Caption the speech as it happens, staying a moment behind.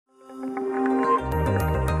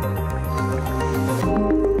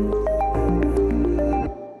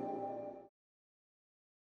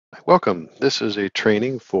Welcome. This is a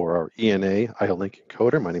training for our ENA IO-Link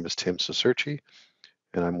encoder. My name is Tim Cicerci,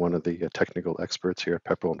 and I'm one of the technical experts here at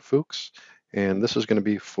Pepperl+Fuchs. And this is going to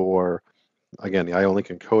be for, again, the IO-Link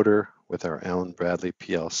encoder with our Allen Bradley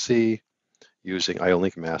PLC using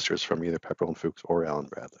IO-Link masters from either Pepperl+Fuchs or Allen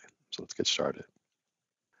Bradley. So let's get started.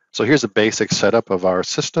 So here's a basic setup of our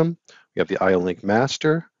system. We have the IO-Link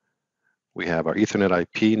master. We have our Ethernet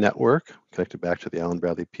IP network connected back to the Allen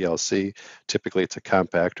Bradley PLC. Typically, it's a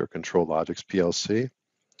compact or control logics PLC.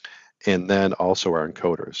 And then also our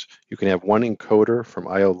encoders. You can have one encoder from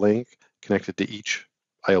IO-Link connected to each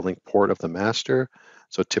IO-Link port of the master.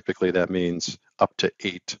 So typically that means up to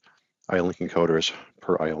 8 IO-Link encoders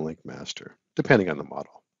per IO-Link master, depending on the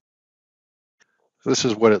model. So this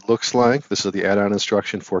is what it looks like. This is the add-on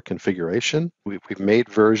instruction for configuration. We've made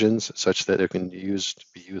versions such that it can be used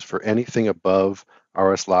for anything above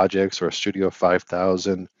RS Logix or Studio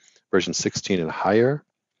 5000 version 16 and higher.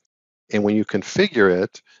 And when you configure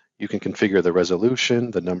it, you can configure the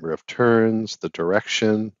resolution, the number of turns, the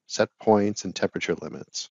direction, set points, and temperature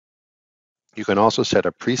limits. You can also set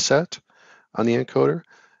a preset on the encoder,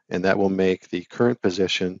 and that will make the current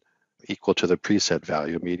position equal to the preset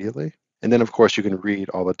value immediately. And then, of course, you can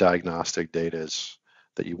read all the diagnostic data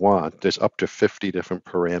that you want. There's up to 50 different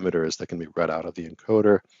parameters that can be read out of the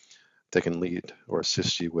encoder that can lead or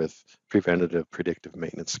assist you with preventative predictive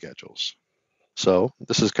maintenance schedules. So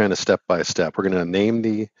this is kind of step by step. We're going to name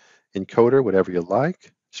the encoder whatever you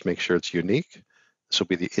like. Just make sure it's unique. This will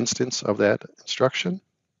be the instance of that instruction.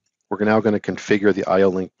 We're now going to configure the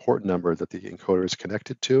IO-Link port number that the encoder is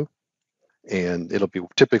connected to. And it'll be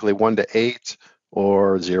typically 1 to 8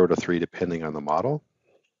 or 0 to 3, depending on the model.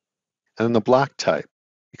 And then the block type.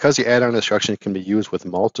 Because the add-on instruction can be used with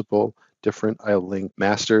multiple different IO-Link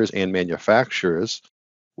masters and manufacturers,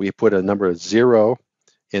 we put a number of 0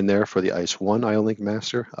 in there for the ICE1 IO-Link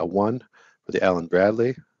master, a 1 for the Allen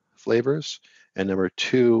Bradley flavors, and number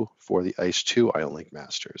 2 for the ICE2 IO-Link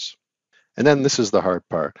masters. And then this is the hard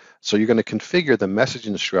part. So you're going to configure the message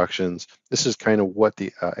instructions. This is kind of what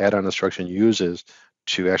the add-on instruction uses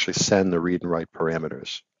to actually send the read and write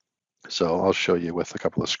parameters. So I'll show you with a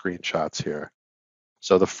couple of screenshots here.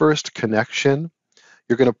 So the first connection,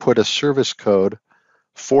 you're going to put a service code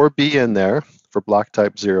 4B in there for block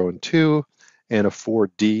type 0 and 2, and a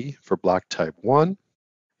 4D for block type 1.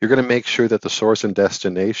 You're going to make sure that the source and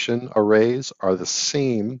destination arrays are the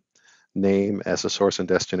same name as the source and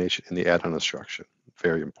destination in the add-on instruction.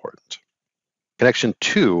 Very important. Connection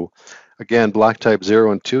 2, again, block type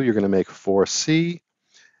 0 and 2, you're going to make 4C,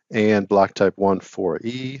 and block type 1,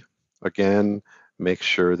 4E. Again, make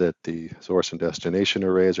sure that the source and destination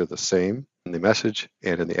arrays are the same in the message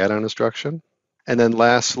and in the add-on instruction. And then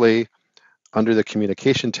lastly, under the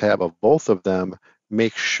communication tab of both of them,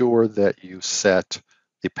 make sure that you set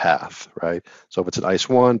the path, right? So if it's an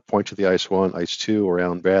ICE1, point to the ICE1, ICE2, or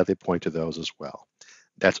Allen Bradley, point to those as well.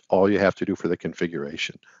 That's all you have to do for the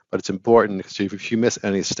configuration. But it's important because if you miss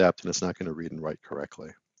any step, then it's not going to read and write correctly.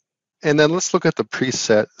 And then let's look at the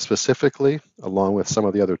preset specifically, along with some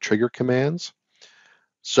of the other trigger commands.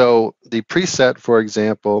 So the preset, for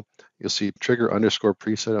example, you'll see trigger underscore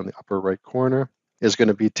preset on the upper right corner, is going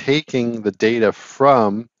to be taking the data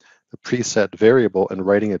from the preset variable and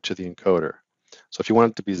writing it to the encoder. So if you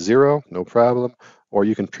want it to be 0, no problem, or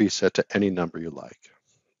you can preset to any number you like.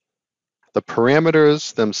 The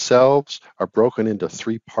parameters themselves are broken into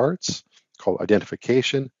 3 parts called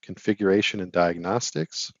identification, configuration, and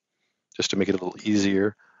diagnostics, just to make it a little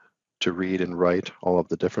easier to read and write all of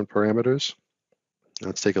the different parameters.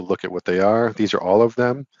 Let's take a look at what they are. These are all of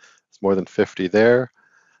them. It's more than 50 there.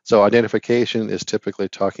 So identification is typically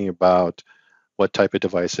talking about what type of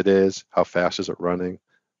device it is, how fast is it running,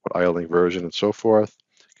 what IO-Link version, and so forth.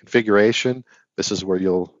 Configuration, this is where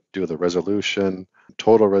you'll do the resolution,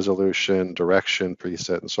 total resolution, direction,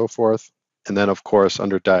 preset, and so forth. And then, of course,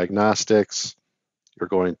 under diagnostics, you're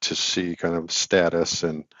going to see kind of status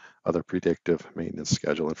and other predictive maintenance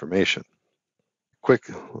schedule information. Quick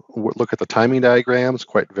look at the timing diagrams,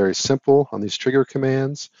 quite very simple on these trigger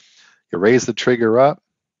commands. You raise the trigger up,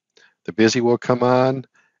 the busy will come on, and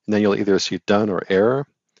then you'll either see done or error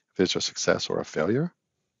if there's a success or a failure.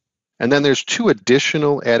 And then there's 2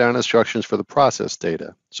 additional add-on instructions for the process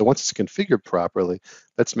data. So once it's configured properly,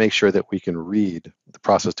 let's make sure that we can read the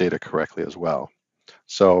process data correctly as well.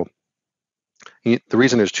 So the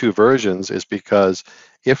reason there's 2 versions is because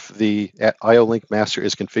if the IO-Link master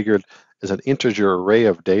is configured as an integer array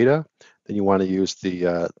of data, then you want to use the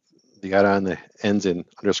add-on that ends in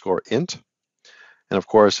 _int. And of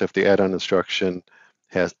course, if the add-on instruction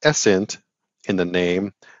has sint in the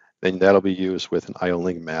name, then that'll be used with an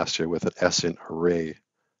IO-Link master with an sint array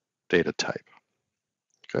data type.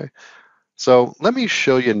 Okay, so let me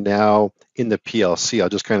show you now in the PLC. I'll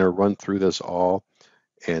just kind of run through this all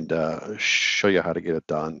and show you how to get it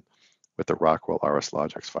done with the Rockwell RS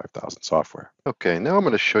Logix 5000 software. Okay, now I'm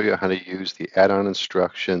going to show you how to use the add-on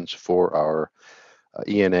instructions for our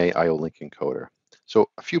ENA IO link encoder. So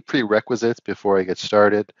a few prerequisites before I get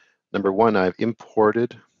started. Number one, I've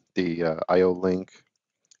imported the IO link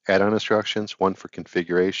add-on instructions, one for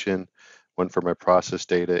configuration, one for my process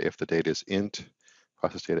data if the data is int,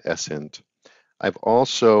 process data sint. I've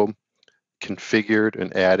also configured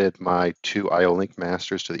and added my two IO link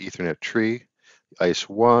masters to the Ethernet tree, the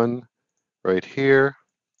ICE1 right here.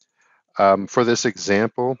 For this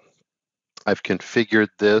example, I've configured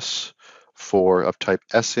this for of type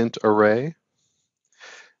sint array,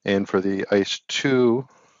 and for the ICE2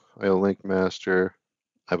 IO link master,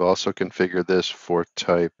 I've also configured this for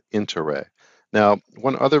type int array. Now,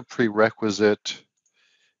 one other prerequisite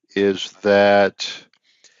is that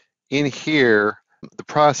in here, the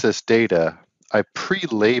process data, I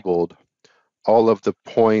pre-labeled all of the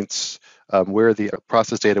points where the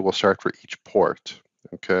process data will start for each port.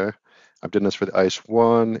 Okay, I've done this for the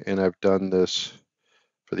ICE1 and I've done this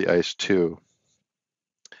for the ICE2.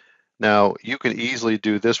 Now, you can easily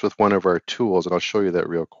do this with one of our tools, and I'll show you that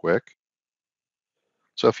real quick.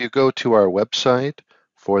 So if you go to our website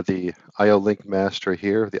for the IO Link Master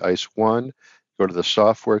here, the ICE1, go to the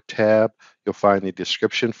Software tab, you'll find the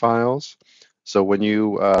description files. So when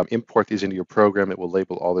you import these into your program, it will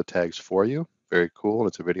label all the tags for you. Very cool.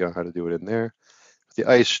 It's a video on how to do it in there. The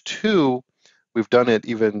ICE2, we've done it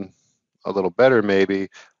even a little better maybe.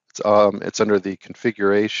 It's under the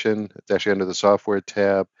configuration. It's actually under the Software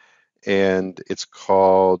tab, and it's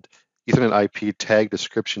called Ethernet IP Tag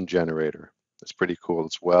Description Generator. It's pretty cool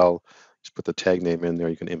as well. Just put the tag name in there,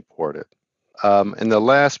 you can import it. And the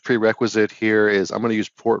last prerequisite here is I'm going to use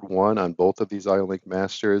port 1 on both of these IO Link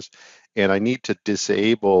masters, and I need to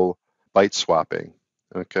disable byte swapping.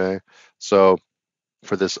 Okay, so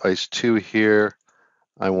for this ICE2 here,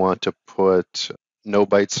 I want to put no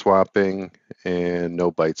byte swapping and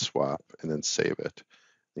no byte swap, and then save it.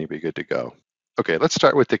 And you'll be good to go. Okay, let's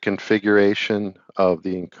start with the configuration of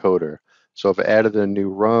the encoder. So I've added a new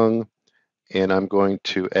rung, and I'm going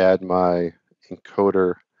to add my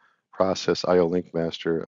encoder process IO link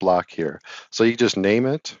master block here. So you just name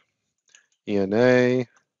it, ENA,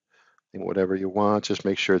 whatever you want, just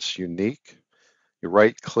make sure it's unique. You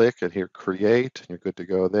right click and here create, and you're good to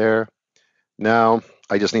go there. Now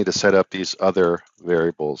I just need to set up these other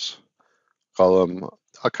variables. I'll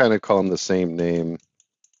kind of call them the same name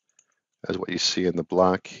as what you see in the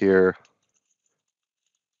block here.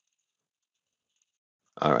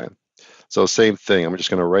 All right, so same thing. I'm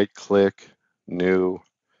just going to right click, new,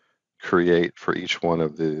 create for each one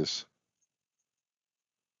of these.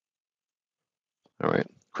 All right,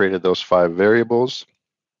 created those 5 variables.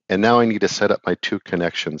 And now I need to set up my 2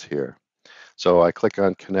 connections here. So I click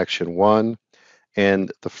on connection 1,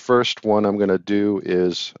 and the first one I'm going to do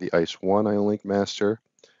is the ICE1 IO link master,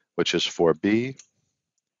 which is 4B.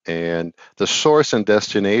 And the source and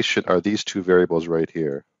destination are these 2 variables right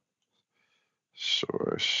here.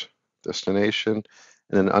 Source, destination.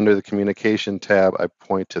 And then under the communication tab, I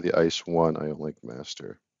point to the ICE1 IO link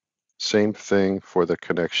master. Same thing for the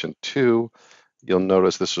connection 2. You'll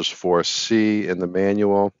notice this is 4C in the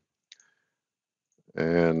manual.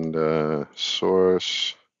 And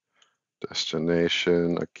source,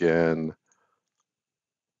 destination, again,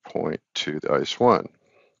 point to the ICE1.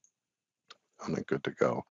 I'm good to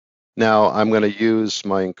go. Now I'm going to use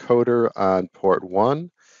my encoder on port 1,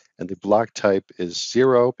 and the block type is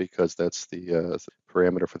 0 because that's the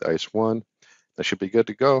parameter for the ICE1. That should be good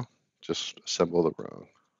to go. Just assemble the rung.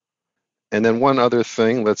 And then one other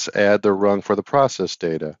thing, let's add the rung for the process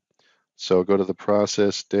data. So go to the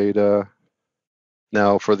process data.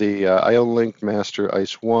 Now for the IO link master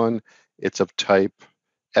ICE1, it's of type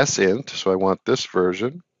sint, so I want this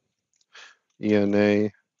version.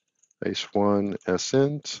 ENA ICE1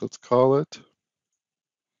 sint, let's call it.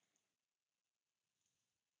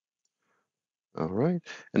 All right,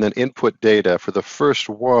 and then input data. For the first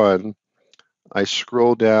one, I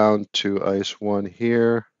scroll down to ICE1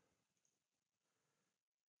 here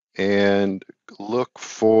and look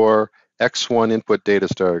for X1 input data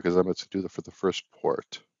star because I'm going to do that for the first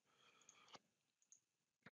port.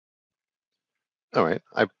 All right,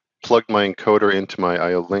 I plugged my encoder into my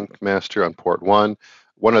IO link master on port 1.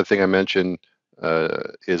 One other thing I mentioned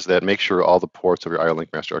is that make sure all the ports of your IO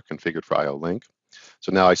link master are configured for IO link.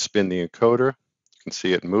 So now I spin the encoder. You can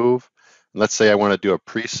see it move. And let's say I want to do a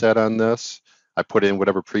preset on this. I put in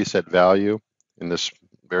whatever preset value in this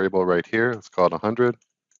variable right here. Let's call it 100.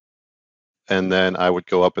 and then I would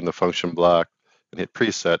go up in the function block and hit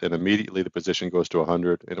preset, and immediately the position goes to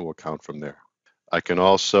 100 and it will count from there. I can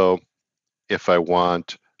also, if I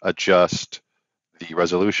want, adjust the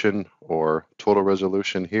resolution or total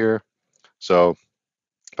resolution here. So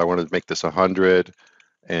if I wanted to make this 100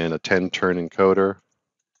 and a 10 turn encoder,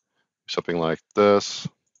 something like this,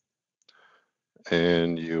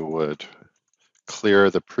 and you would clear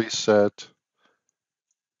the preset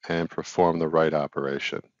and perform the write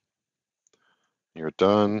operation. You're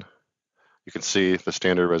done. You can see the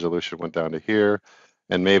standard resolution went down to here,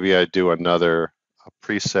 and maybe I do another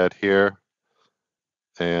preset here,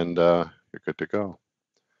 and you're good to go.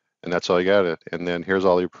 And that's all you got it. And then here's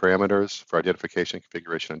all your parameters for identification,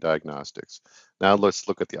 configuration, and diagnostics. Now let's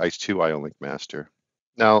look at the ICE2 IO-Link master.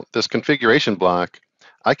 Now this configuration block,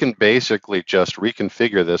 I can basically just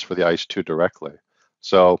reconfigure this for the ICE2 directly.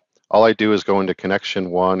 So all I do is go into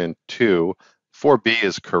connection 1 and 2. 4B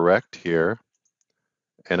is correct here,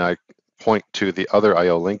 and I point to the other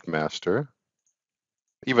IO-Link master.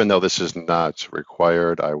 Even though this is not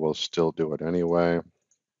required, I will still do it anyway.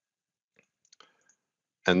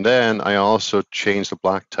 And then I also change the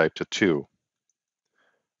block type to 2.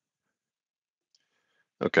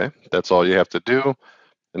 Okay, that's all you have to do.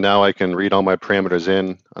 And now I can read all my parameters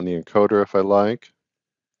in on the encoder if I like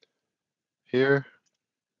here.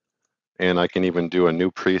 And I can even do a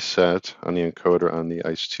new preset on the encoder on the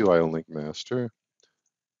ICE2 IO-Link master.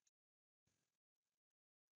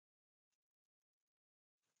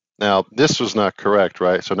 Now, this was not correct,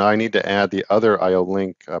 right? So now I need to add the other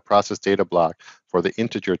IO-Link process data block for the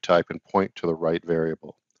integer type and point to the right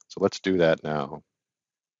variable. So let's do that now.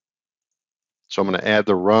 So I'm going to add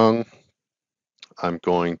the rung. I'm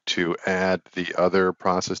going to add the other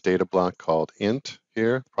process data block called int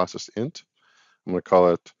here, process int. I'm going to call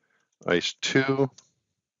it ICE2.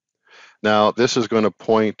 Now, this is going to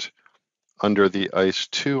point under the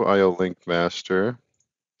ICE2 IO-Link master.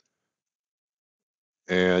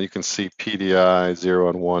 And you can see PDI 0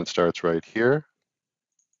 and 1 starts right here.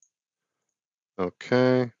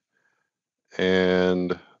 Okay.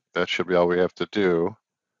 And that should be all we have to do.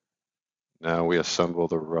 Now we assemble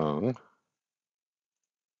the rung.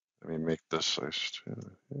 Let me make this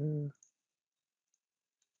ICE2.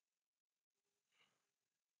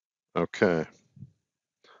 Okay.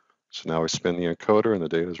 So now we spin the encoder and the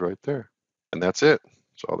data is right there. And that's it.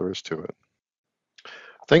 That's all there is to it.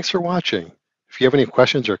 Thanks for watching. If you have any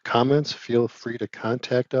questions or comments, feel free to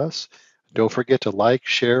contact us. Don't forget to like,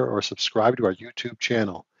 share, or subscribe to our YouTube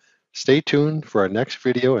channel. Stay tuned for our next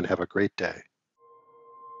video and have a great day.